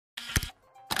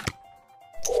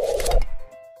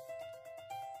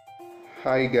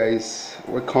Hi guys,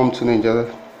 welcome to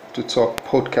Nigeria to Talk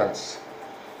podcast.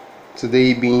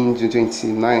 Today being the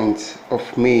 29th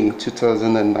of May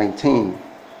 2019.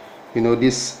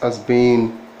 This has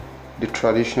been the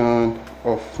tradition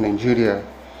of Nigeria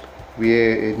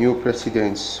where a new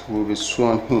president will be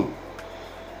sworn in.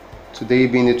 Today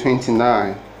being the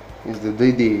 29th is the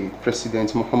day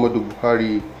President Muhammadu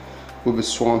Buhari will be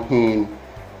sworn in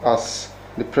as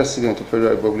the President of the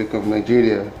Federal Republic of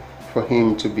Nigeria for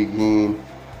him to begin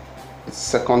its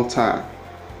second time.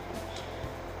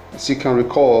 As you can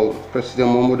recall, President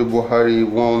Muhammadu Buhari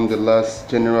won the last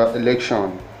general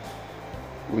election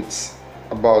with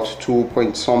about 2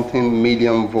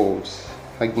 million votes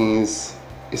against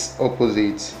his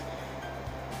opposite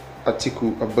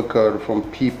Atiku Abubakar from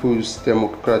People's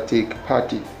Democratic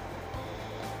Party.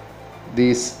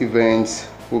 This event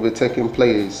will be taking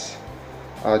place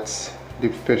at the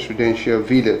presidential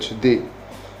villa today,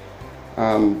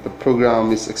 and the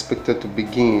program is expected to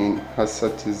begin at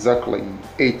exactly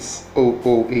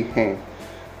 8:00 a.m.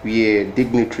 where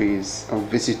dignitaries and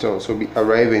visitors will be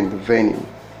arriving at the venue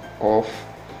of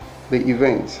the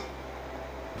event.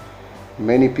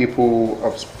 Many people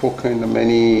have spoken, and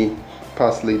many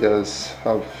past leaders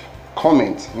have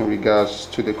commented in regards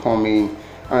to the coming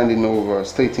handing over,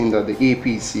 stating that the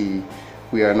APC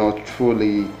were not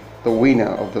truly the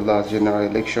winner of the last general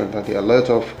election, that there are a lot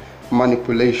of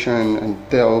manipulation and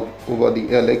delve over the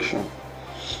election.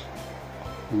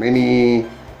 Many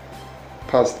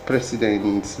past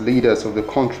presidents, leaders of the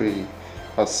country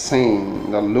are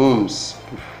saying that looms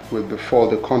will befall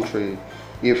the country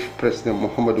if President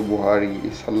Muhammadu Buhari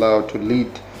is allowed to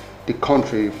lead the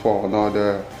country for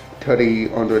another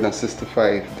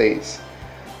 365 days.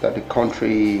 That the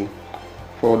country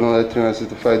for another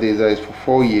 365 days, that is for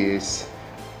 4 years,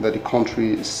 that the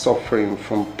country is suffering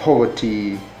from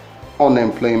poverty,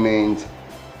 unemployment,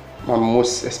 and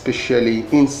most especially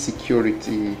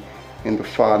insecurity in the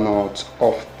far north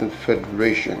of the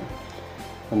Federation.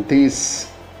 And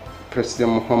this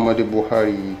President Muhammadu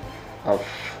Buhari have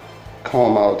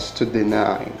come out to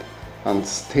deny and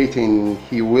stating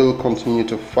he will continue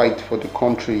to fight for the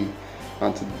country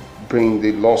and to bring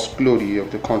the lost glory of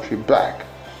the country back.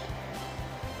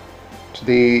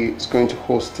 Today is going to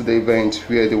host the event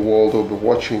where the world will be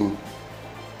watching,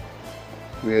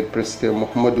 where President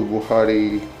Muhammadu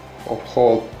Buhari of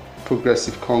All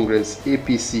Progressive Congress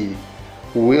APC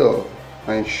will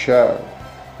and shall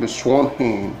be sworn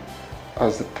in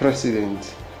as the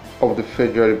President of the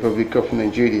Federal Republic of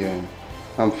Nigeria,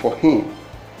 and for him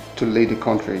to lead the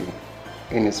country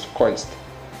in its quest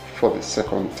for the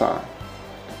second time.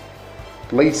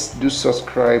 Please do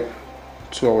subscribe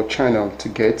to our channel to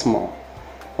get more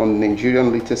on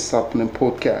Nigerian latest happening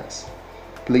podcasts.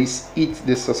 Please hit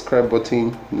the subscribe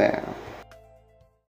button now.